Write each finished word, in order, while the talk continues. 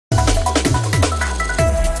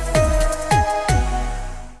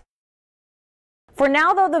For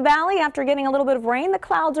now, though, the valley, after getting a little bit of rain, the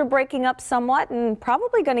clouds are breaking up somewhat and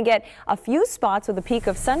probably going to get a few spots with a peak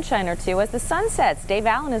of sunshine or two as the sun sets. Dave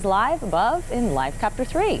Allen is live above in Live Copter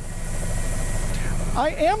 3.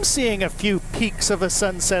 I am seeing a few peaks of a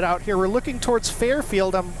sunset out here. We're looking towards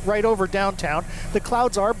Fairfield. I'm right over downtown. The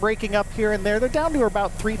clouds are breaking up here and there. They're down to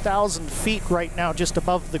about 3,000 feet right now, just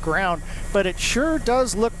above the ground. But it sure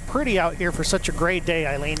does look pretty out here for such a great day,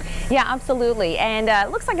 Eileen. Yeah, absolutely. And it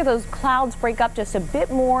looks like if those clouds break up just a bit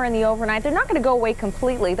more in the overnight, they're not going to go away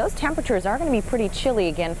completely. Those temperatures are going to be pretty chilly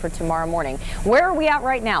again for tomorrow morning. Where are we at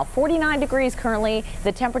right now? 49 degrees currently,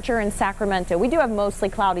 the temperature in Sacramento. We do have mostly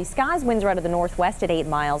cloudy skies. Winds are out of the northwest at 8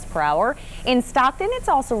 miles per hour. In Stockton, it's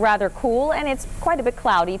also rather cool, and it's quite a bit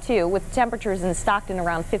cloudy too, with temperatures in Stockton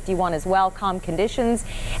around 51 as well. Calm conditions,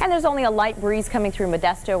 and there's only a light breeze coming through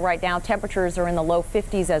Modesto right now. Temperatures are in the low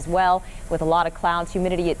 50s as well, with a lot of clouds,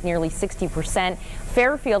 humidity at nearly 60%.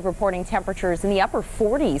 Fairfield reporting temperatures in the upper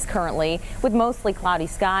 40s currently, with mostly cloudy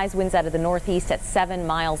skies. Winds out of the northeast at 7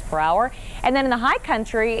 miles per hour. And then in the high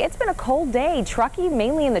country, it's been a cold day. Truckee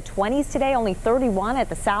mainly in the 20s today, only 31 at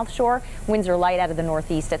the South Shore. Winds are light out of the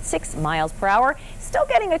northeast at 6 miles per hour. Still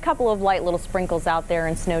getting a couple of light little sprinkles out there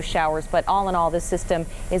and snow showers, but all in all, this system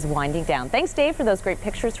is winding down. Thanks, Dave, for those great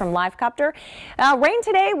pictures from Live Copter. Rain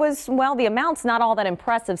today was, well, the amount's not all that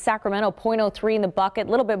impressive. Sacramento 0.03 in the bucket, a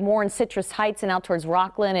little bit more in Citrus Heights and out towards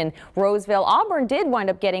Rockland and Roseville. Auburn did wind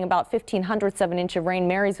up getting about 0.15 of an inch of rain.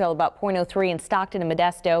 Marysville about 0.03 in Stockton and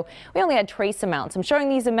Modesto. We only had trace amounts. I'm showing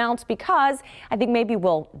these amounts because I think maybe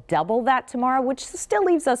we'll double that tomorrow, which still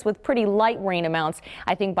leaves us with pretty light rain amounts,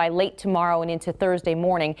 I think, by late tomorrow and into Thursday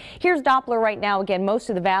morning. Here's Doppler right now. Again, most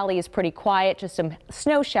of the valley is pretty quiet. Just some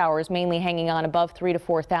snow showers mainly hanging on above 3,000 to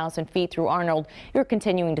 4,000 feet through Arnold. You're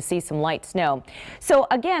continuing to see some light snow. So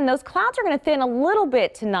again, those clouds are going to thin a little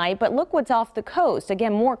bit tonight, but look what's off the coast.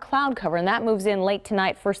 Again, more cloud cover, and that moves in late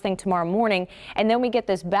tonight, first thing tomorrow morning. And then we get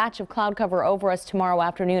this batch of cloud cover over us tomorrow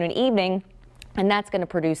afternoon and evening, and that's going to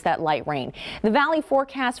produce that light rain. The valley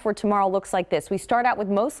forecast for tomorrow looks like this. We start out with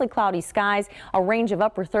mostly cloudy skies, a range of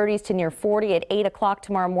upper 30s to near 40 at 8 o'clock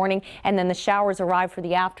tomorrow morning, and then the showers arrive for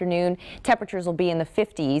the afternoon. Temperatures will be in the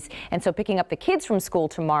 50s, and so picking up the kids from school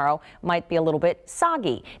tomorrow might be a little bit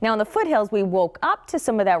soggy. Now in the foothills, we woke up to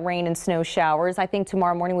some of that rain and snow showers. I think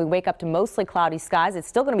tomorrow morning we wake up to mostly cloudy skies. It's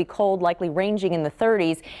still going to be cold, likely ranging in the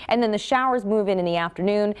 30s, and then the showers move in the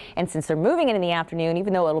afternoon. And since they're moving in the afternoon,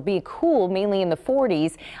 even though it'll be cool, mainly in the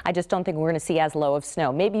 40s, I just don't think we're going to see as low of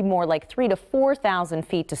snow. Maybe more like 3,000 to 4,000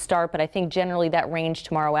 feet to start, but I think generally that range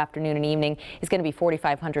tomorrow afternoon and evening is going to be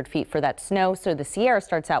 4,500 feet for that snow. So the Sierra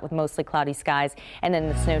starts out with mostly cloudy skies, and then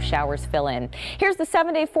the snow showers fill in. Here's the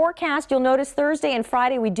 7-day forecast. You'll notice Thursday and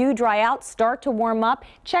Friday we do dry out, start to warm up.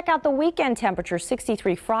 Check out the weekend temperature: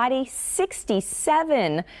 63 Friday,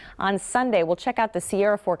 67 on Sunday. We'll check out the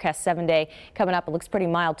Sierra forecast 7-day coming up. It looks pretty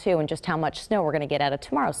mild too, and just how much snow we're going to get out of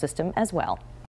tomorrow's system as well.